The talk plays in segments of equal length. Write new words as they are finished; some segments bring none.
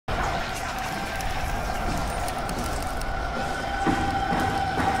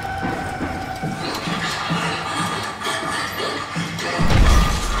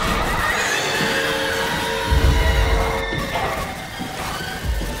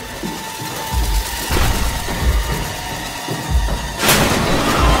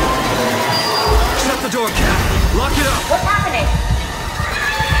door, Cat! Lock it up! What's happening?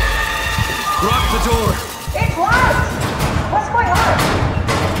 Lock the door! It's locked! What's going on?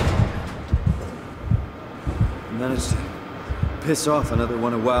 Managed to piss off another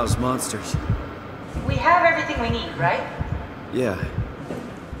one of WoW's monsters. We have everything we need, right? Yeah.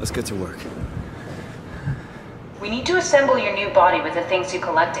 Let's get to work. We need to assemble your new body with the things you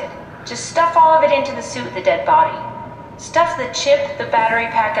collected. Just stuff all of it into the suit with the dead body. Stuff the chip, the battery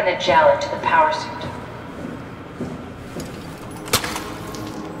pack, and the gel into the power suit.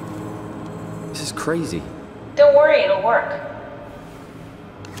 This is crazy. Don't worry, it'll work.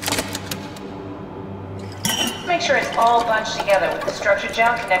 Make sure it's all bunched together with the structure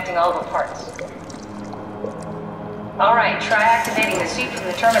gel connecting all the parts. Alright, try activating the suit from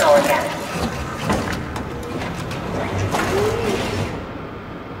the terminal again.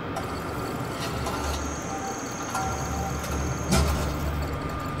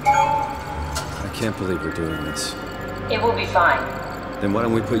 I can't believe we're doing this. It will be fine. Then why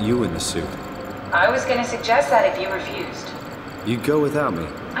don't we put you in the suit? I was gonna suggest that if you refused. You'd go without me.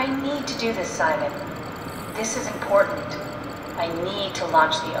 I need to do this, Simon. This is important. I need to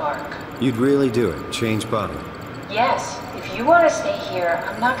launch the Ark. You'd really do it? Change body? Yes. If you want to stay here,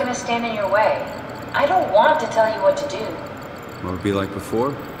 I'm not gonna stand in your way. I don't want to tell you what to do. What would be like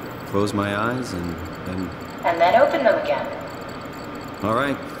before? Close my eyes and then open them again. All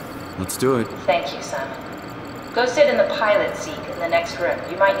right. Let's do it. Thank you, Simon. Go sit in the pilot seat in the next room.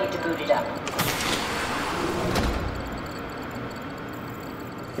 You might need to boot it up.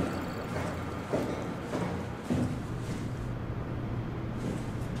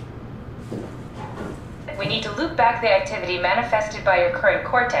 We need to loop back the activity manifested by your current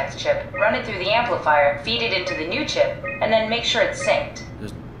Cortex chip, run it through the amplifier, feed it into the new chip, and then make sure it's synced.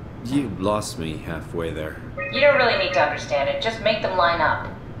 You lost me halfway there. You don't really need to understand it. Just make them line up.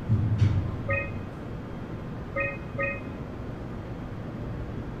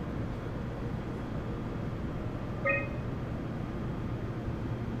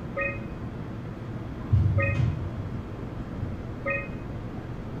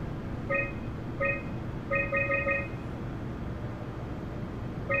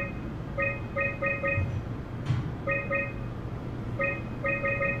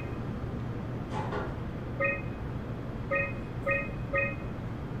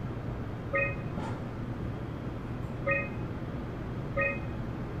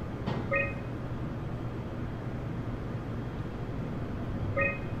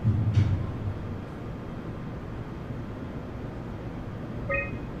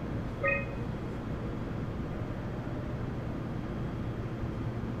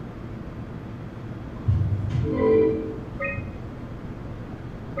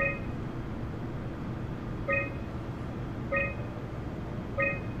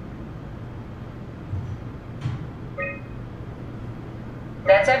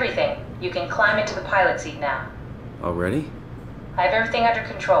 That's everything. You can climb into the pilot seat now. Already? I have everything under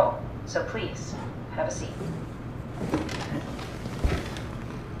control, so please, have a seat.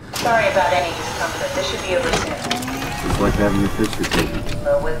 Sorry about any discomfort. This should be over soon. It's like having your picture taken.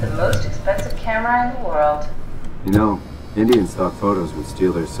 But with the most expensive camera in the world. You know, Indian stock photos would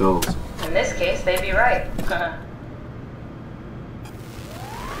steal their souls. In this case, they'd be right.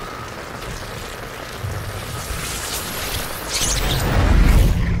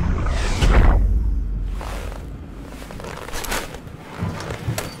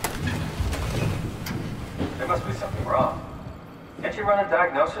 There must be something wrong. Can't you run a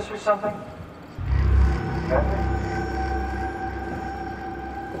diagnosis or something?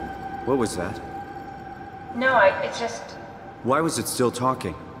 What was that? No, it's just... Why was it still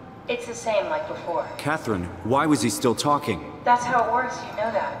talking? It's the same like before. Catherine, why was he still talking? That's how it works, you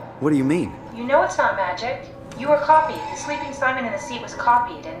know that. What do you mean? You know it's not magic. You were copied. The sleeping Simon in the seat was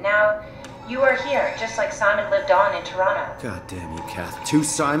copied, and now you are here, just like Simon lived on in Toronto. God damn you, Kath. 2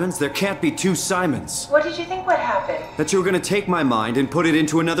 Simons? There can't be 2 Simons. What did you think would happen? That you were gonna take my mind and put it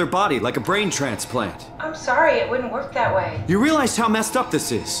into another body, like a brain transplant. I'm sorry, it wouldn't work that way. You realize how messed up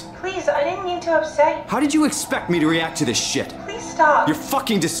this is? Please, I didn't mean to upset you. How did you expect me to react to this shit? Please stop. You're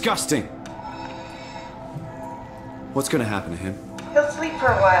fucking disgusting. What's gonna happen to him? He'll sleep for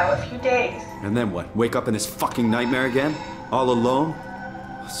a while, a few days. And then what? Wake up in this fucking nightmare again? All alone?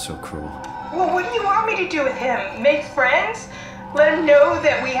 So cruel. Well, what do you want me to do with him? Make friends? Let him know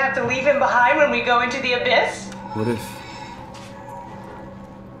that we have to leave him behind when we go into the abyss? What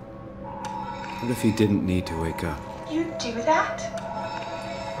if he didn't need to wake up? You'd do that?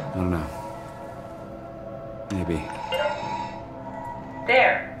 I don't know. Maybe.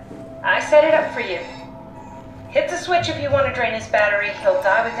 There. I set it up for you. Hit the switch if you want to drain his battery. He'll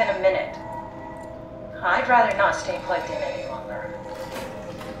die within a minute. I'd rather not stay plugged in any longer.